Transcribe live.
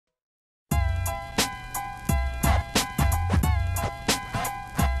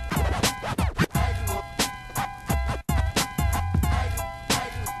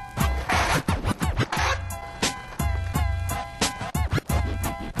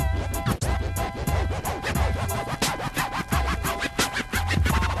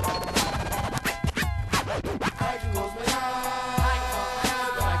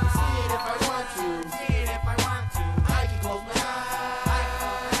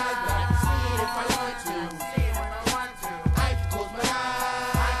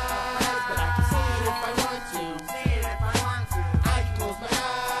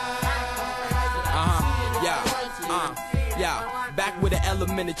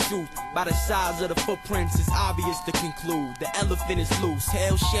fundamental truth. By the size of the footprints, it's obvious to conclude. The elephant is loose,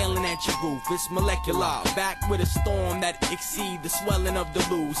 hell shelling at your roof. It's molecular, back with a storm that exceed the swelling of the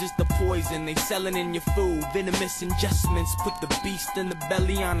lose. It's the poison they selling in your food. Venomous adjustments put the beast in the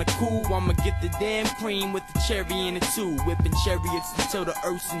belly on the cool. I'ma get the damn cream with the cherry in it too. Whipping chariots until the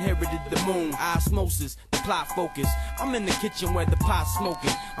earth's inherited the moon. Osmosis, the plot focus. I'm in the kitchen where the pot's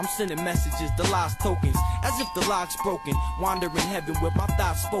smoking. I'm sending messages, the lost tokens, as if the lock's broken. Wandering heaven with my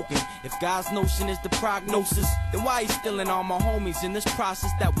thoughts spoken. If God's notion is the prognosis, then why he stealing all my homies in this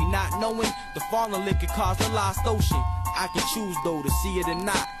process that we not knowing? The fallen liquor caused the lost ocean. I can choose though to see it or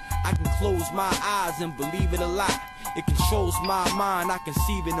not. I can close my eyes and believe it a lot. It controls my mind, I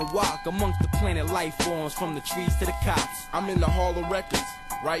conceive it and walk amongst the planet life forms, from the trees to the cops. I'm in the Hall of Records,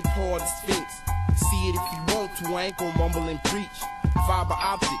 right paw of the Sphinx. See it if you want to, I ain't gon' mumble and preach. Fiber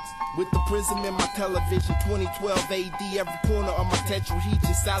optics, with the prism in my television. 2012 AD, every corner of my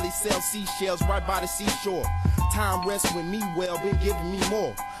tetrahedron. Sally sells seashells right by the seashore. Time rests with me well, been giving me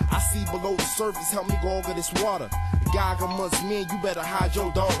more. I see below the surface, help me go over this water. Gaga months men, you better hide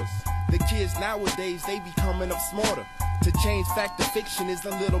your daughters. The kids nowadays, they be coming up smarter. To change fact to fiction is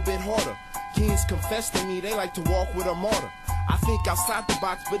a little bit harder. Kings confess to me, they like to walk with a martyr. I think outside the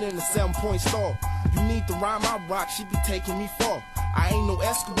box, but in a 7-point star. You need to rhyme, I rock, she be taking me far. I ain't no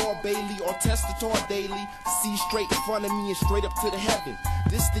Escobar, Bailey, or Testator daily. See straight in front of me and straight up to the heaven.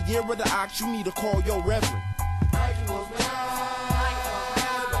 This the year of the ox, you need to call your reverend.